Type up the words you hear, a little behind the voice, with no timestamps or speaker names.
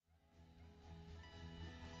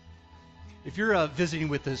If you're visiting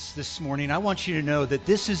with us this morning, I want you to know that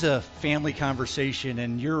this is a family conversation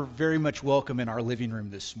and you're very much welcome in our living room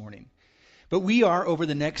this morning. But we are, over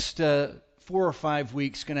the next 4 or 5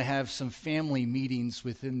 weeks, going to have some family meetings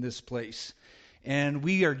within this place. And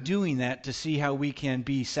we are doing that to see how we can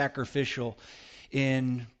be sacrificial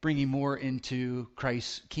in bringing more into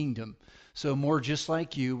Christ's kingdom. So more just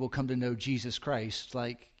like you will come to know Jesus Christ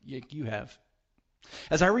like you have.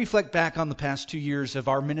 As I reflect back on the past 2 years of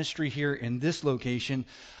our ministry here in this location,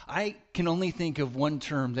 I can only think of one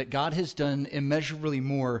term: that God has done immeasurably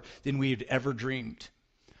more than we had ever dreamed.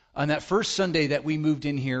 On that first Sunday that we moved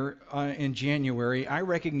in here in January, I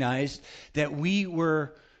recognized that we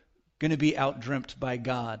were going to be outdreamt by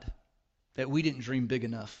God, that we didn't dream big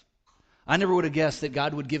enough. I never would have guessed that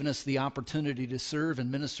God would give us the opportunity to serve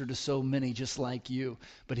and minister to so many just like you,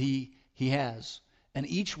 but He has. And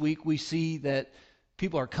each week we see that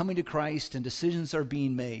people are coming to Christ and decisions are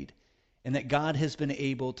being made, and that God has been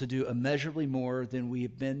able to do immeasurably more than we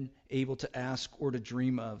have been able to ask or to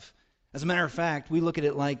dream of. As a matter of fact, we look at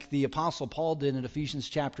it like the Apostle Paul did in Ephesians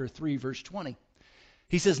chapter 3, verse 20.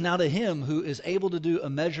 He says, "Now to him who is able to do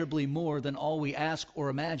immeasurably more than all we ask or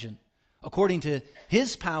imagine, according to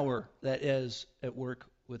his power that is at work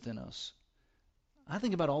within us." I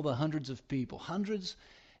think about all the hundreds of people, hundreds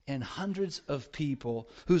and hundreds of people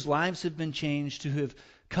whose lives have been changed, who have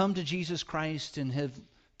come to Jesus Christ and have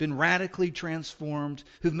been radically transformed,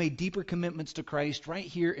 who've made deeper commitments to Christ right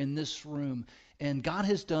here in this room. And God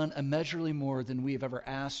has done immeasurably more than we have ever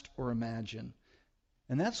asked or imagined.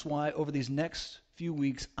 And that's why over these next few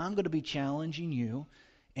weeks, I'm going to be challenging you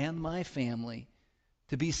and my family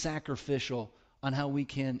to be sacrificial on how we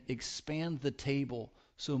can expand the table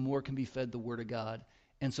so more can be fed the Word of God,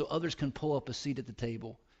 and so others can pull up a seat at the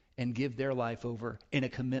table and give their life over in a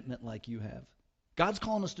commitment like you have. God's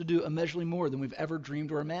calling us to do immeasurably more than we've ever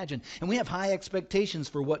dreamed or imagined. And we have high expectations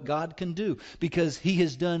for what God can do because He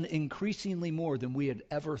has done increasingly more than we had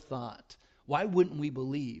ever thought. Why wouldn't we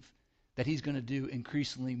believe that He's going to do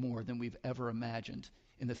increasingly more than we've ever imagined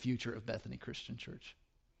in the future of Bethany Christian Church?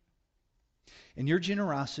 And your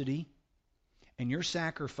generosity and your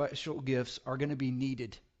sacrificial gifts are going to be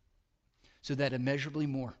needed so that immeasurably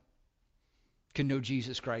more can know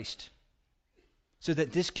Jesus Christ, so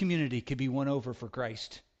that this community can be won over for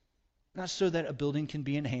Christ. Not so that a building can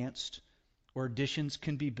be enhanced or additions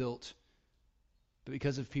can be built, but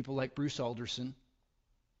because of people like Bruce Alderson,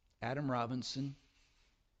 Adam Robinson,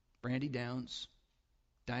 Brandy Downs,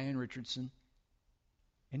 Diane Richardson,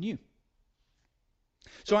 and you.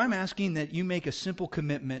 So I'm asking that you make a simple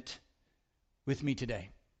commitment with me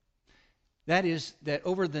today. That is that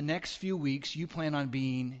over the next few weeks, you plan on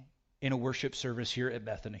being in a worship service here at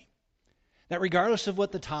Bethany. That regardless of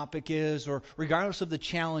what the topic is, or regardless of the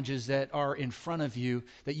challenges that are in front of you,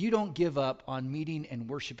 that you don't give up on meeting and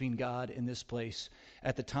worshiping God in this place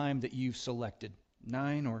at the time that you've selected,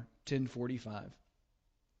 9 or 10:45.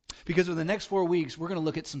 Because over the next 4 weeks, we're going to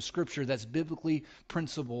look at some scripture that's biblically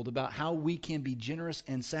principled about how we can be generous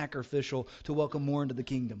and sacrificial to welcome more into the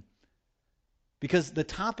kingdom. Because the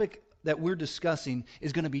topic that we're discussing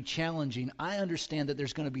is going to be challenging. I understand that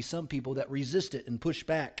there's going to be some people that resist it and push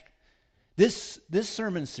back. This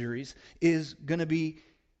sermon series is going to be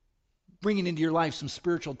bringing into your life some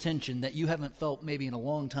spiritual tension that you haven't felt maybe in a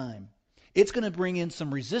long time. It's going to bring in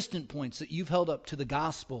some resistant points that you've held up to the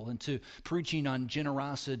gospel and to preaching on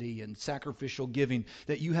generosity and sacrificial giving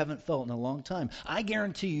that you haven't felt in a long time. I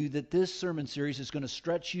guarantee you that this sermon series is going to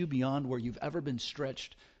stretch you beyond where you've ever been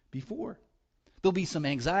stretched before. There'll be some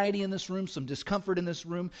anxiety in this room, some discomfort in this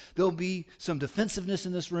room. There'll be some defensiveness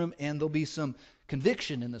in this room, and there'll be some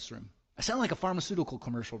conviction in this room. I sound like a pharmaceutical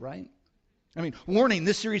commercial, right? I mean, warning,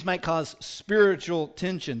 this series might cause spiritual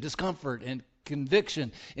tension, discomfort, and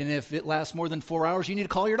conviction. And if it lasts more than 4 hours, you need to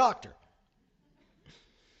call your doctor.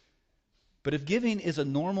 But if giving is a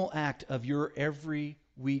normal act of your every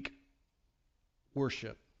week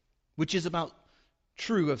worship, which is about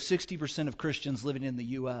true of 60% of Christians living in the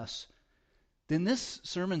U.S., then this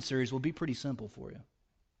sermon series will be pretty simple for you.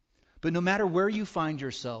 But no matter where you find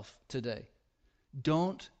yourself today,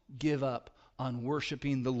 don't give up on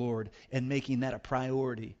worshiping the Lord and making that a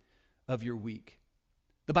priority of your week.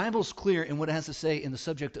 The Bible is clear in what it has to say in the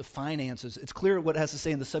subject of finances. It's clear what it has to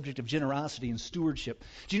say in the subject of generosity and stewardship.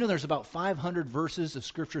 Do you know there's about 500 verses of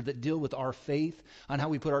Scripture that deal with our faith, on how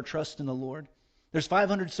we put our trust in the Lord? There's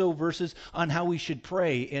 500 so verses on how we should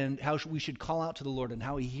pray and how we should call out to the Lord and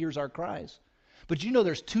how He hears our cries. But you know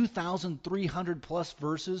there's 2,300 plus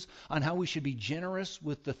verses on how we should be generous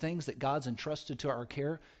with the things that God's entrusted to our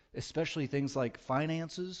care, especially things like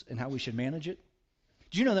finances and how we should manage it.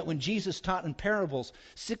 Do you know that when Jesus taught in parables,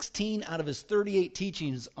 16 out of his 38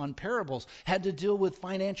 teachings on parables had to deal with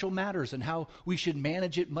financial matters and how we should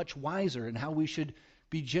manage it much wiser and how we should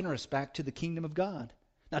be generous back to the kingdom of God?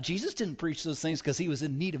 Now, Jesus didn't preach those things because he was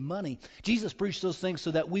in need of money. Jesus preached those things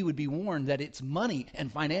so that we would be warned that it's money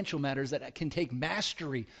and financial matters that can take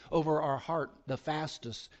mastery over our heart the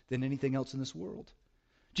fastest than anything else in this world.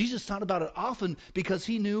 Jesus taught about it often because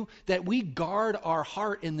he knew that we guard our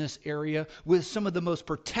heart in this area with some of the most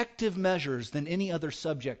protective measures than any other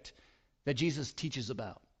subject that Jesus teaches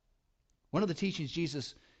about. One of the teachings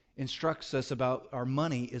Jesus instructs us about our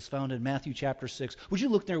money is found in Matthew chapter 6. Would you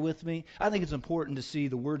look there with me? I think it's important to see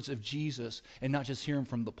the words of Jesus and not just hear them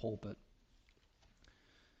from the pulpit.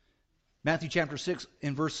 Matthew chapter 6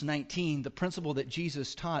 in verse 19, the principle that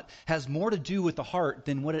Jesus taught has more to do with the heart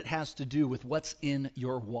than what it has to do with what's in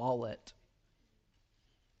your wallet.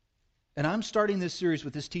 And I'm starting this series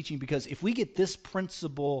with this teaching because if we get this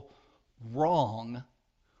principle wrong,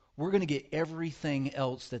 we're going to get everything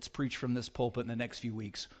else that's preached from this pulpit in the next few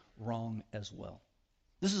weeks wrong as well.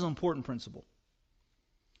 This is an important principle.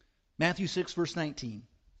 Matthew 6 verse 19.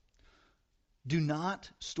 Do not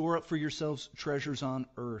store up for yourselves treasures on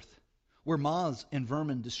earth, where moths and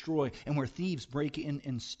vermin destroy, and where thieves break in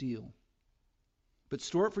and steal. But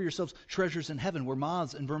store up for yourselves treasures in heaven, where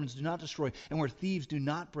moths and vermin do not destroy, and where thieves do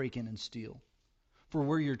not break in and steal. For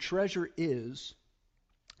where your treasure is,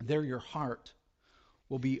 there your heart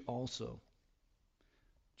will be also.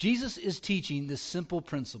 Jesus is teaching this simple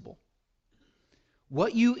principle.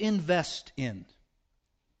 What you invest in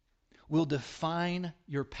will define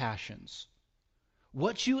your passions.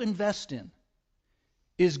 What you invest in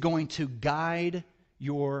is going to guide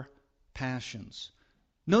your passions.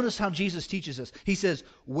 Notice how Jesus teaches us. He says,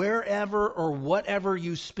 wherever or whatever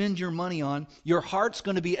you spend your money on, your heart's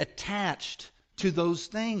going to be attached to those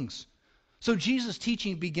things. So Jesus'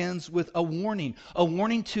 teaching begins with a warning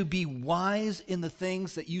to be wise in the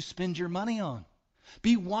things that you spend your money on.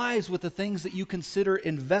 Be wise with the things that you consider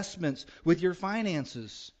investments with your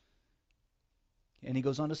finances. And he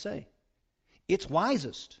goes on to say, it's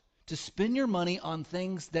wisest to spend your money on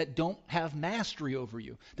things that don't have mastery over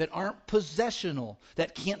you, that aren't possessional,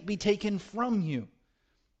 that can't be taken from you.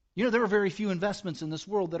 You know, there are very few investments in this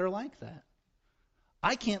world that are like that.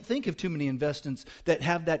 I can't think of too many investments that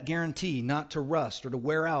have that guarantee not to rust or to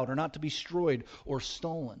wear out or not to be destroyed or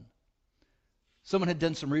stolen. Someone had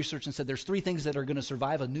done some research and said there's 3 things that are going to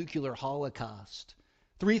survive a nuclear holocaust.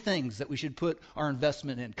 3 things that we should put our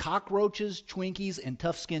investment in: cockroaches, Twinkies, and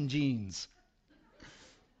tough-skin jeans.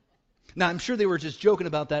 Now, I'm sure they were just joking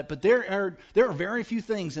about that, but there are very few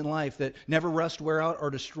things in life that never rust, wear out, or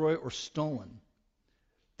destroy, or stolen.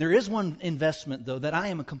 There is one investment, though, that I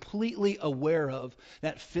am completely aware of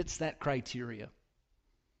that fits that criteria.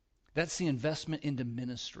 That's the investment into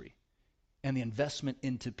ministry and the investment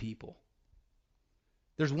into people.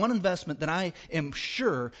 There's one investment that I am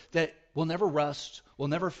sure that will never rust, will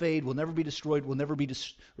never fade, will never be destroyed, will never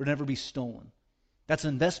be stolen. That's an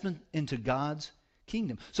investment into God's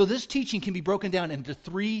kingdom. So this teaching can be broken down into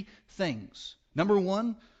 3 things. Number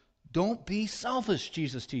 1, don't be selfish,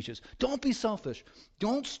 Jesus teaches. Don't be selfish.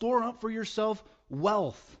 Don't store up for yourself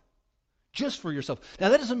wealth just for yourself. Now,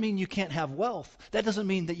 that doesn't mean you can't have wealth. That doesn't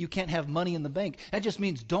mean that you can't have money in the bank. That just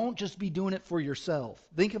means don't just be doing it for yourself.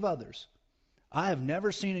 Think of others. I have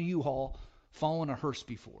never seen a U-Haul fall in a hearse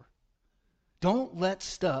before. Don't let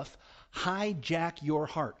stuff hijack your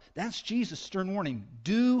heart. That's Jesus' stern warning.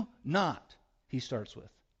 Do not, he starts with.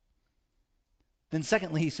 Then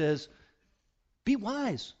secondly, he says, be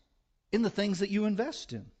wise in the things that you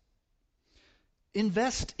invest in.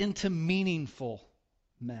 Invest into meaningful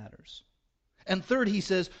matters. And third, he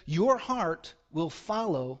says, your heart will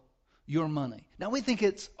follow your money. Now, we think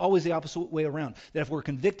it's always the opposite way around, that if we're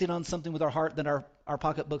convicted on something with our heart, then our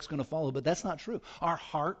pocketbook's going to follow. But that's not true. Our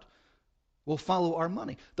heart will follow our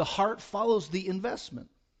money. The heart follows the investment.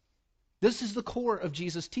 This is the core of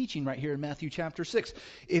Jesus' teaching right here in Matthew chapter 6.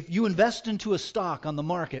 If you invest into a stock on the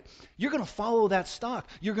market, you're going to follow that stock.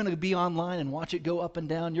 You're going to be online and watch it go up and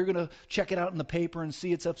down. You're going to check it out in the paper and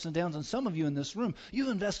see its ups and downs. And some of you in this room, you've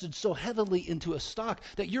invested so heavily into a stock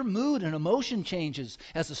that your mood and emotion changes.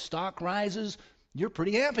 As the stock rises, you're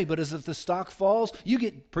pretty happy. But as if the stock falls, you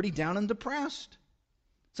get pretty down and depressed.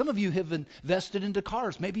 Some of you have invested into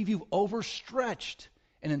cars. Maybe you've overstretched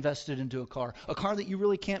and invested into a car that you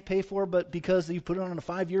really can't pay for, but because you put it on a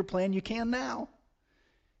 5-year plan, you can now.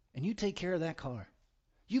 And you take care of that car.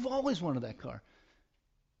 You've always wanted that car.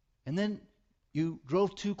 And then you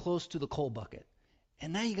drove too close to the coal bucket,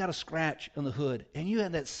 And now you got a scratch on the hood, and you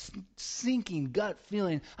had that sinking gut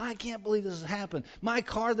feeling, I can't believe this has happened. My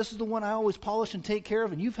car, this is the one I always polish and take care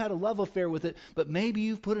of, and you've had a love affair with it, but maybe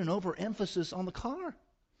you've put an overemphasis on the car.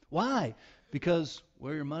 Why? Because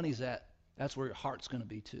where your money's at, that's where your heart's going to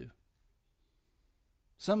be too.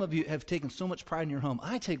 Some of you have taken so much pride in your home.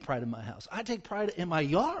 I take pride in my house. I take pride in my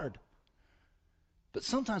yard. But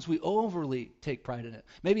sometimes we overly take pride in it.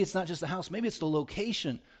 Maybe it's not just the house. Maybe it's the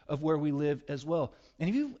location of where we live as well. And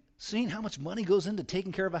have you seen how much money goes into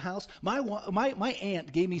taking care of a house? My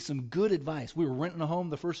aunt gave me some good advice. We were renting a home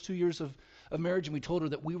the first 2 years of marriage, and we told her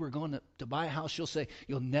that we were going to buy a house. She'll say,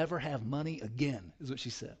 you'll never have money again, is what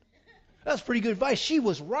she said. That's pretty good advice. She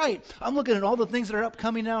was right. I'm looking at all the things that are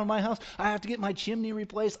upcoming now in my house. I have to get my chimney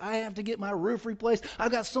replaced. I have to get my roof replaced.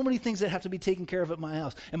 I've got so many things that have to be taken care of at my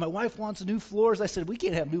house. And my wife wants new floors. I said, we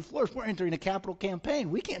can't have new floors. We're entering a capital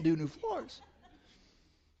campaign. We can't do new floors.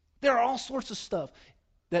 There are all sorts of stuff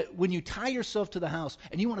that when you tie yourself to the house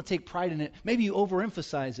and you want to take pride in it, maybe you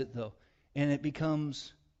overemphasize it though, and it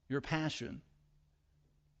becomes your passion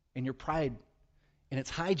and your pride, and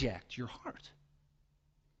it's hijacked your heart.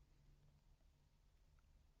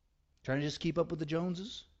 Trying to just keep up with the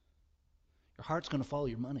Joneses? Your heart's going to follow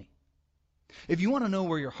your money. If you want to know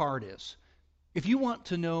where your heart is, if you want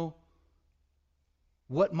to know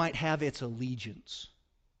what might have its allegiance,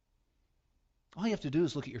 all you have to do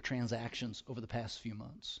is look at your transactions over the past few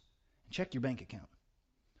months and check your bank account.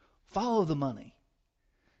 Follow the money.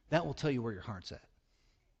 That will tell you where your heart's at.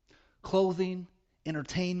 Clothing,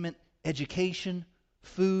 entertainment, education,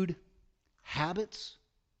 food, habits,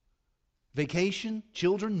 vacation,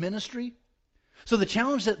 children, ministry. So the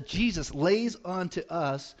challenge that Jesus lays onto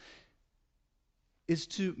us is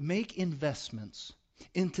to make investments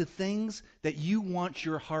into things that you want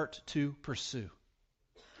your heart to pursue.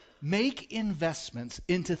 Make investments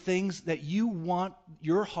into things that you want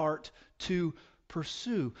your heart to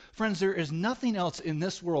pursue. Friends, there is nothing else in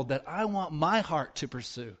this world that I want my heart to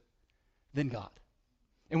pursue than God.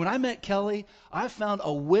 And when I met Kelly, I found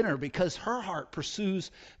a winner because her heart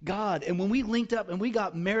pursues God. And when we linked up and we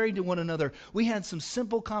got married to one another, we had some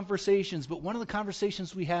simple conversations. But one of the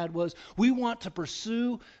conversations we had was, we want to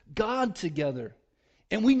pursue God together.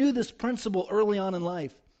 And we knew this principle early on in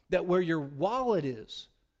life, that where your wallet is,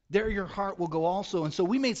 there your heart will go also. And so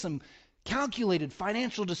we made some calculated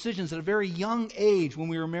financial decisions at a very young age when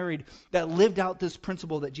we were married that lived out this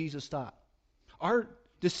principle that Jesus taught. Our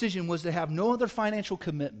decision was to have no other financial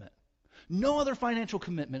commitment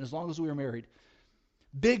as long as we were married,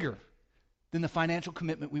 bigger than the financial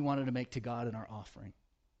commitment we wanted to make to God in our offering.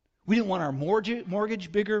 We didn't want our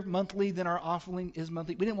mortgage bigger monthly than our offering is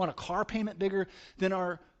monthly. We didn't want a car payment bigger than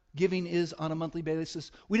our giving is on a monthly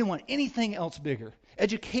basis. We didn't want anything else bigger.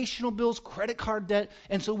 Educational bills, credit card debt,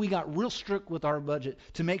 and so we got real strict with our budget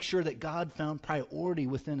to make sure that God found priority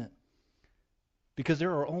within it. Because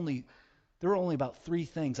there are only about 3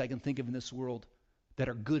 things I can think of in this world that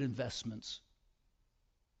are good investments.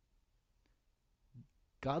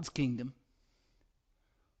 God's kingdom,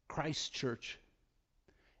 Christ's church,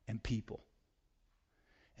 and people.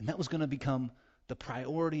 And that was going to become the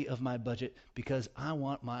priority of my budget because I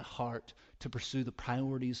want my heart to pursue the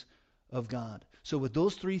priorities of God. So with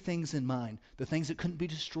those 3 things in mind, the things that couldn't be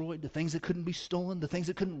destroyed, the things that couldn't be stolen, the things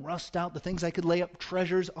that couldn't rust out, the things I could lay up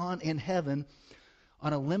treasures on in heaven,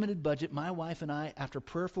 on a limited budget, my wife and I, after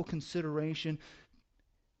prayerful consideration,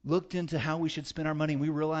 looked into how we should spend our money, and we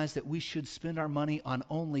realized that we should spend our money on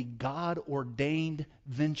only God-ordained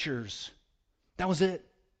ventures. That was it.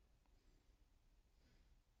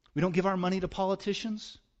 We don't give our money to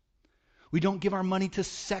politicians. We don't give our money to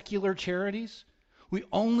secular charities. We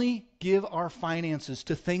only give our finances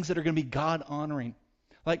to things that are going to be God-honoring,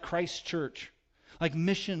 like Christ's church, like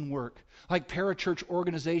mission work, like parachurch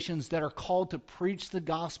organizations that are called to preach the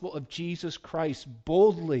gospel of Jesus Christ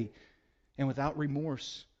boldly and without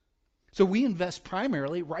remorse. So we invest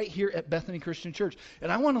primarily right here at Bethany Christian Church.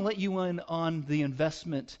 And I want to let you in on the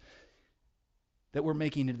investment that we're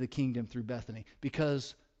making into the kingdom through Bethany,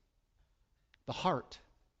 because the heart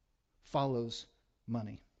follows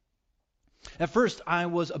money. At first, I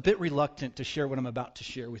was a bit reluctant to share what I'm about to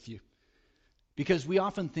share with you, because we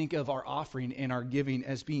often think of our offering and our giving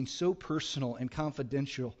as being so personal and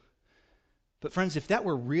confidential. But friends, if that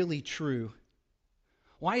were really true,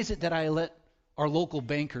 why is it that I let our local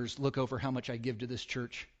bankers look over how much I give to this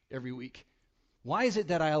church every week? Why is it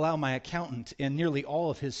that I allow my accountant and nearly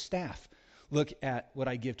all of his staff look at what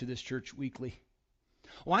I give to this church weekly?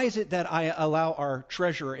 Why is it that I allow our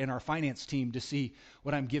treasurer and our finance team to see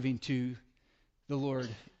what I'm giving to the Lord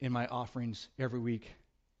in my offerings every week?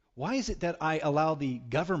 Why is it that I allow the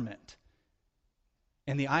government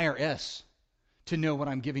and the IRS to know what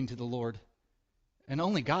I'm giving to the Lord. And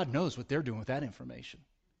only God knows what they're doing with that information.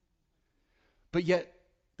 But yet,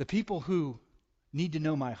 the people who need to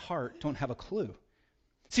know my heart don't have a clue.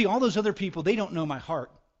 See, all those other people, they don't know my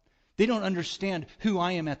heart. They don't understand who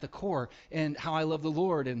I am at the core and how I love the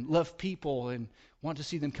Lord and love people and want to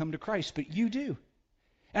see them come to Christ. But you do.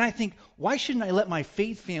 And I think, why shouldn't I let my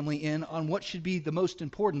faith family in on what should be the most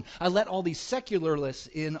important? I let all these secularists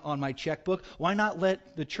in on my checkbook. Why not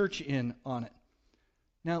let the church in on it?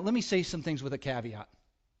 Now, let me say some things with a caveat.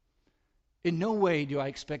 In no way do I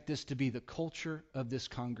expect this to be the culture of this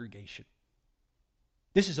congregation.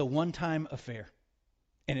 This is a one-time affair,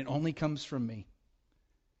 and it only comes from me.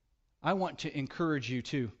 I want to encourage you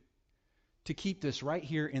to keep this right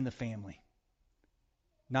here in the family,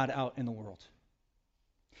 not out in the world.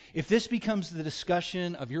 If this becomes the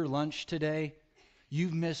discussion of your lunch today,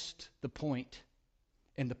 you've missed the point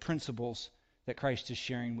and the principles that Christ is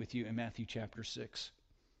sharing with you in Matthew chapter 6.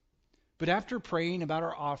 But after praying about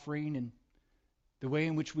our offering and the way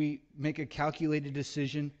in which we make a calculated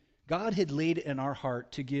decision, God had laid in our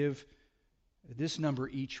heart to give this number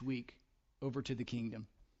each week over to the kingdom.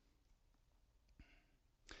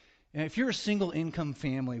 And if you're a single income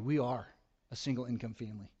family, we are a single income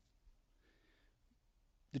family.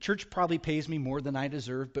 The church probably pays me more than I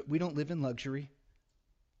deserve, but we don't live in luxury.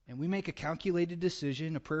 And we make a calculated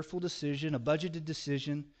decision, a prayerful decision, a budgeted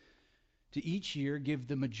decision to each year give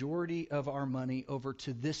the majority of our money over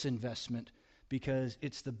to this investment because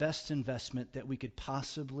it's the best investment that we could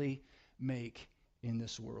possibly make in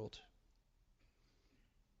this world.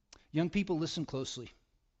 Young people, listen closely.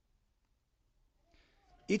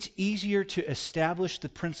 It's easier to establish the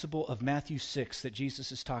principle of Matthew 6 that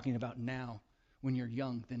Jesus is talking about now when you're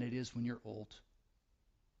young than it is when you're old.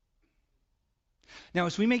 Now,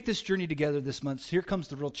 as we make this journey together this month, here comes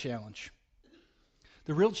the real challenge.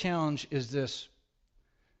 The real challenge is this: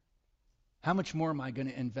 how much more am I going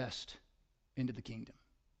to invest into the kingdom?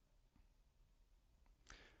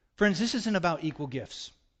 Friends, this isn't about equal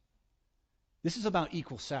gifts. This is about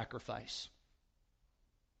equal sacrifice.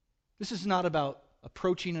 This is not about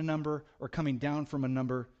approaching a number or coming down from a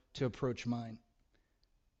number to approach mine.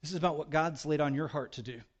 This is about what God's laid on your heart to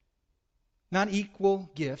do. Not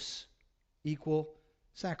equal gifts, equal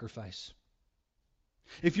sacrifice.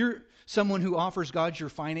 If you're someone who offers God your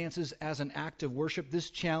finances as an act of worship, this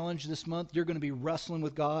challenge this month, you're going to be wrestling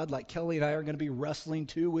with God like Kelly and I are going to be wrestling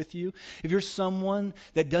too with you. If you're someone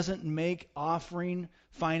that doesn't make offering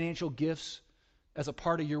financial gifts as a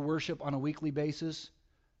part of your worship on a weekly basis,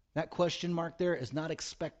 that question mark there is not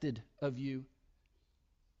expected of you.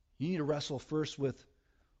 You need to wrestle first with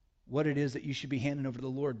what it is that you should be handing over to the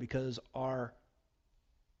Lord, because our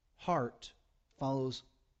heart follows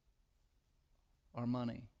our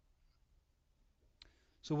money.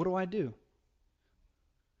 So what do I do?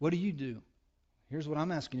 What do you do? Here's what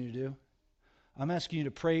I'm asking you to do. I'm asking you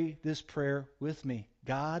to pray this prayer with me.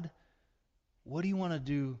 God, what do you want to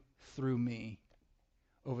do through me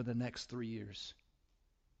over the next 3 years?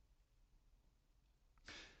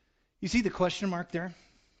 You see the question mark there?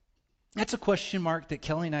 That's a question mark that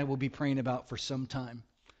Kelly and I will be praying about for some time.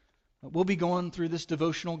 We'll be going through this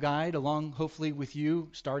devotional guide along, hopefully, with you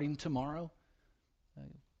starting tomorrow.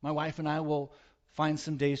 My wife and I will find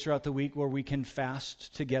some days throughout the week where we can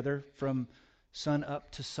fast together from sun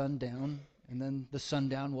up to sundown. And then the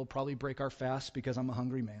sundown will probably break our fast because I'm a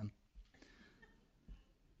hungry man.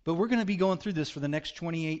 But we're going to be going through this for the next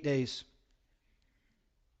 28 days.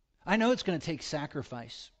 I know it's going to take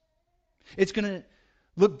sacrifice. It's going to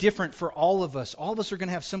look different for all of us. All of us are going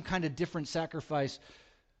to have some kind of different sacrifice.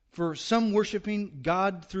 For some, worshiping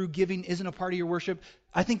God through giving isn't a part of your worship.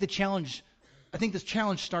 I think this challenge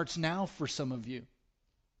starts now for some of you.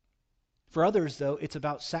 For others, though, it's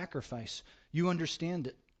about sacrifice. You understand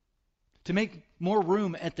it. To make more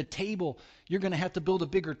room at the table, you're going to have to build a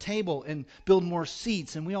bigger table and build more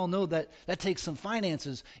seats. And we all know that takes some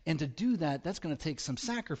finances. And to do that, that's going to take some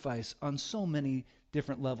sacrifice on so many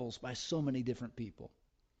different levels by so many different people.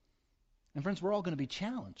 And friends, we're all going to be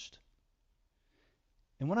challenged.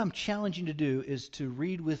 And what I'm challenging you to do is to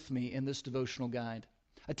read with me in this devotional guide.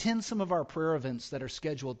 Attend some of our prayer events that are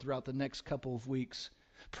scheduled throughout the next couple of weeks.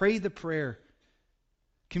 Pray the prayer.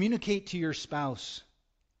 Communicate to your spouse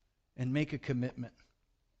and make a commitment.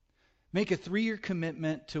 Make a 3-year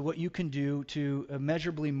commitment to what you can do to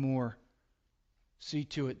immeasurably more. See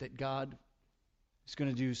to it that God is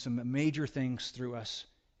going to do some major things through us,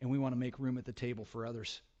 and we want to make room at the table for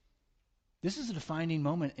others. This is a defining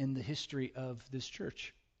moment in the history of this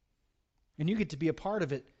church. And you get to be a part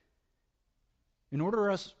of it. In order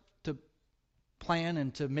for us to plan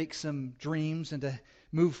and to make some dreams and to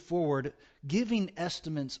move forward, giving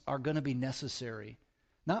estimates are going to be necessary.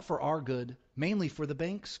 Not for our good, mainly for the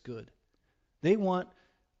bank's good. They want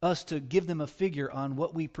us to give them a figure on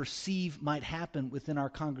what we perceive might happen within our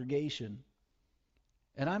congregation.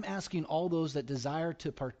 And I'm asking all those that desire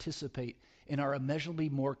to participate in our Immeasurably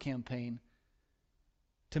More campaign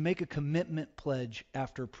to make a commitment pledge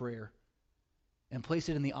after prayer and place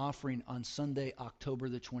it in the offering on Sunday, October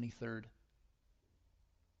the 23rd.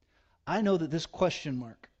 I know that this question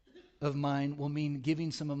mark of mine will mean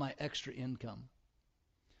giving some of my extra income.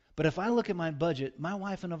 But if I look at my budget, my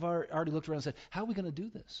wife and I have already looked around and said, how are we going to do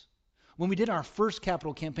this? When we did our first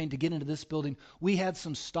capital campaign to get into this building, we had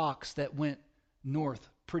some stocks that went north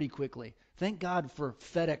pretty quickly. Thank God for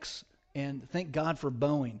FedEx and thank God for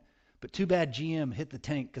Boeing. But too bad GM hit the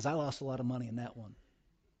tank because I lost a lot of money in that one.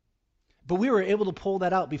 But we were able to pull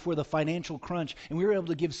that out before the financial crunch, and we were able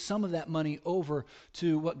to give some of that money over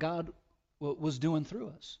to what God was doing through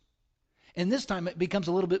us. And this time it becomes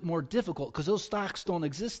a little bit more difficult because those stocks don't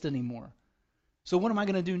exist anymore. So what am I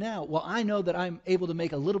going to do now? Well, I know that I'm able to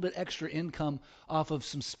make a little bit extra income off of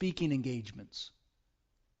some speaking engagements.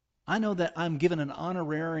 I know that I'm given an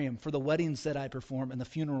honorarium for the weddings that I perform and the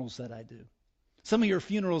funerals that I do. Some of your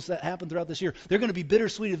funerals that happen throughout this year, they're going to be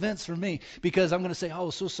bittersweet events for me because I'm going to say, oh,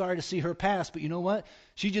 so sorry to see her pass, but you know what?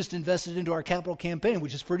 She just invested into our capital campaign,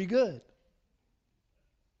 which is pretty good.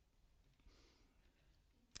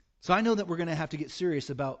 So I know that we're going to have to get serious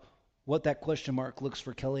about what that question mark looks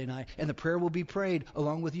for Kelly and I, and the prayer will be prayed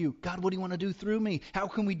along with you. God, what do you want to do through me? How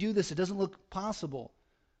can we do this? It doesn't look possible.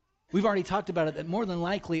 We've already talked about it, that more than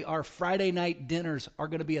likely our Friday night dinners are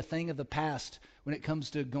going to be a thing of the past when it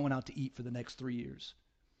comes to going out to eat for the next 3 years.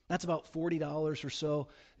 That's about $40 or so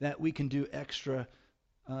that we can do extra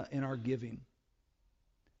in our giving.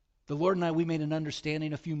 The Lord and I, we made an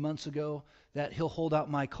understanding a few months ago that He'll hold out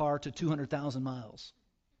my car to 200,000 miles.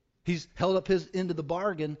 He's held up His end of the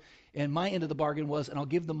bargain, and my end of the bargain was, and I'll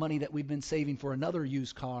give the money that we've been saving for another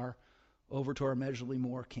used car over to our Immeasurably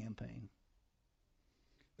More campaign.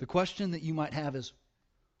 The question that you might have is,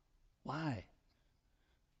 why?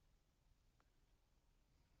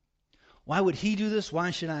 Why would He do this?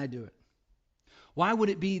 Why should I do it? Why would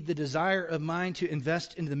it be the desire of mine to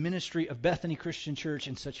invest into the ministry of Bethany Christian Church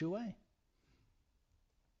in such a way?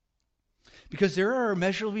 Because there are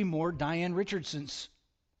immeasurably more Diane Richardsons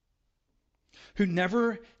who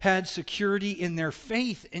never had security in their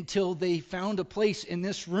faith until they found a place in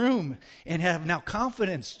this room and have now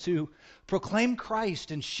confidence to proclaim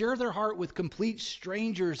Christ and share their heart with complete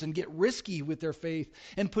strangers and get risky with their faith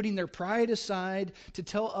and putting their pride aside to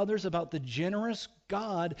tell others about the generous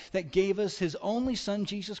God that gave us His only Son,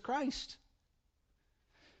 Jesus Christ.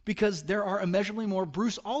 Because there are immeasurably more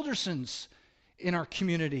Bruce Aldersons in our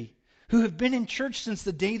community who have been in church since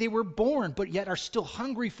the day they were born, but yet are still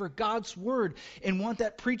hungry for God's Word and want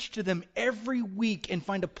that preached to them every week and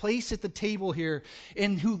find a place at the table here,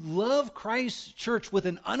 and who love Christ's church with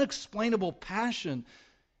an unexplainable passion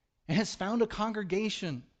and has found a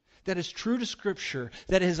congregation that is true to Scripture,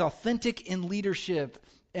 that is authentic in leadership,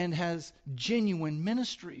 and has genuine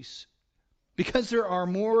ministries. Because there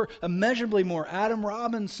are immeasurably more Adam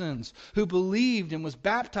Robinsons who believed and was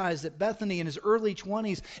baptized at Bethany in his early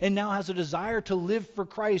 20s and now has a desire to live for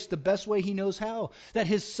Christ the best way he knows how. That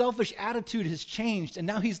his selfish attitude has changed and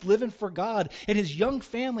now he's living for God. And his young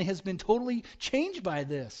family has been totally changed by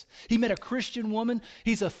this. He met a Christian woman.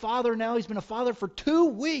 He's a father now. He's been a father for 2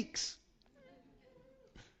 weeks.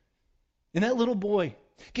 And that little boy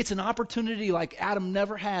gets an opportunity like Adam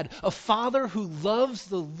never had. A father who loves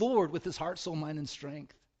the Lord with his heart, soul, mind, and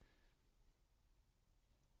strength.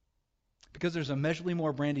 Because there's immeasurably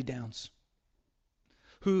more Brandy Downs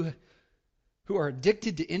who are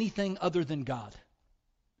addicted to anything other than God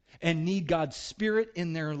and need God's Spirit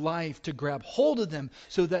in their life to grab hold of them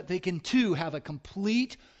so that they can too have a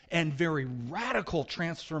complete and very radical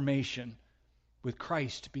transformation with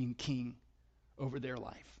Christ being king over their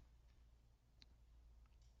life.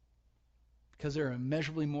 Because there are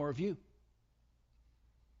immeasurably more of you.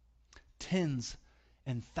 Tens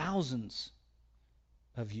and thousands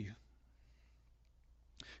of you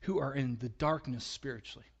who are in the darkness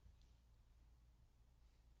spiritually,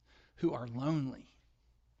 who are lonely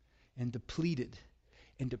and depleted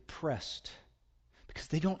and depressed because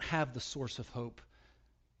they don't have the source of hope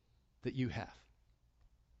that you have.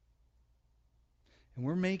 And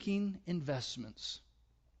we're making investments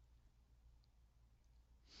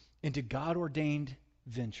into God-ordained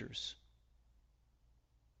ventures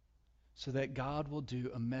so that God will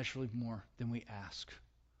do immeasurably more than we ask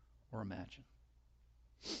or imagine.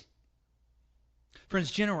 Friends,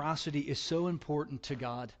 generosity is so important to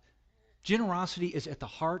God. Generosity is at the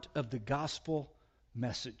heart of the gospel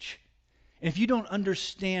message. And if you don't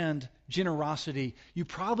understand generosity, you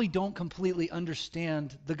probably don't completely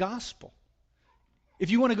understand the gospel.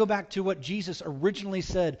 If you want to go back to what Jesus originally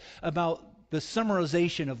said about the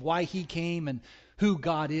summarization of why he came and who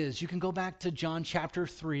God is, you can go back to John chapter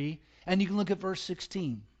 3 and you can look at verse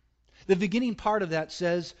 16. The beginning part of that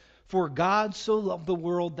says, "For God so loved the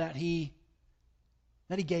world that he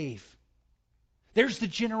gave." There's the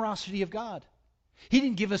generosity of God. He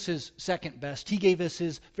didn't give us his second best. He gave us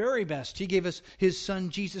his very best. He gave us his son,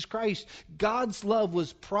 Jesus Christ. God's love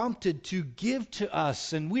was prompted to give to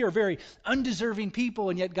us, and we are very undeserving people,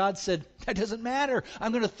 and yet God said, that doesn't matter.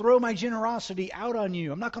 I'm going to throw my generosity out on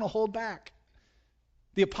you. I'm not going to hold back.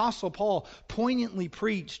 The Apostle Paul poignantly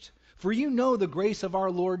preached, "For you know the grace of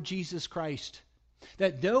our Lord Jesus Christ,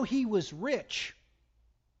 that though he was rich,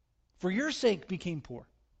 for your sake became poor,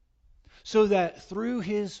 so that through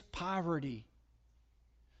his poverty,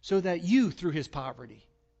 so that you, through his poverty,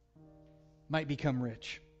 might become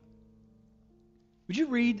rich." Would you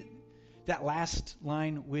read that last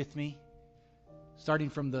line with me, starting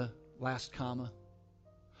from the last comma?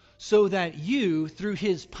 So that you, through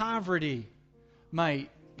his poverty, might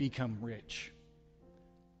become rich.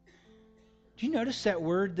 Do you notice that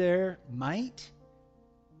word there, might?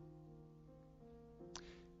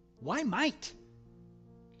 Why might?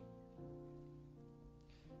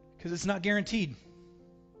 Because it's not guaranteed.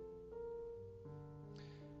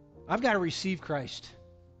 I've got to receive Christ.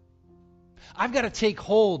 I've got to take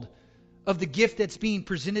hold of the gift that's being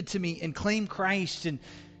presented to me and claim Christ and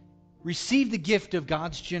receive the gift of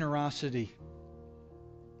God's generosity.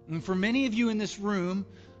 And for many of you in this room,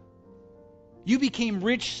 you became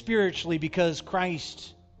rich spiritually because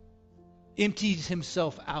Christ emptied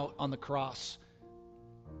himself out on the cross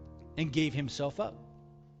and gave himself up.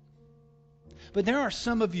 But there are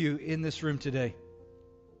some of you in this room today,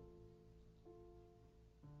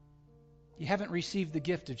 you haven't received the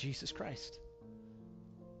gift of Jesus Christ.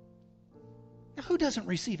 Now, who doesn't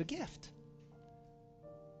receive a gift?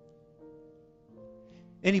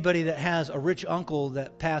 Anybody that has a rich uncle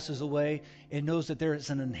that passes away and knows that there is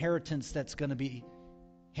an inheritance that's going to be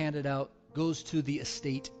handed out, goes to the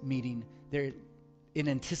estate meeting there in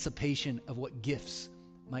anticipation of what gifts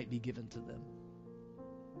might be given to them.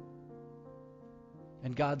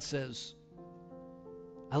 And God says,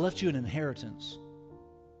 I left you an inheritance.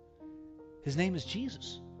 His name is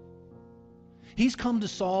Jesus. He's come to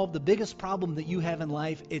solve the biggest problem that you have in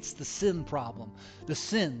life. It's the sin problem. The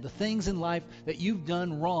sin, the things in life that you've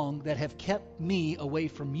done wrong that have kept me away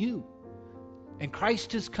from you. And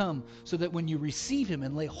Christ has come so that when you receive him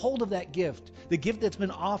and lay hold of that gift, the gift that's been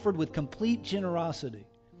offered with complete generosity,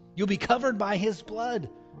 you'll be covered by his blood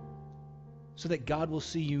so that God will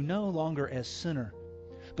see you no longer as sinner,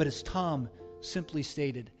 but as Tom simply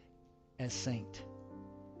stated, as saint.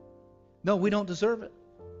 No, we don't deserve it.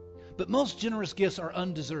 But most generous gifts are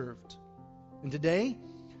undeserved. And today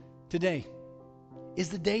is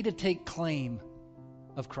the day to take claim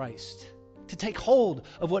of Christ, to take hold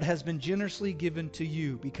of what has been generously given to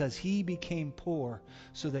you because he became poor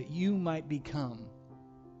so that you might become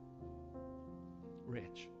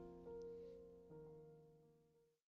rich.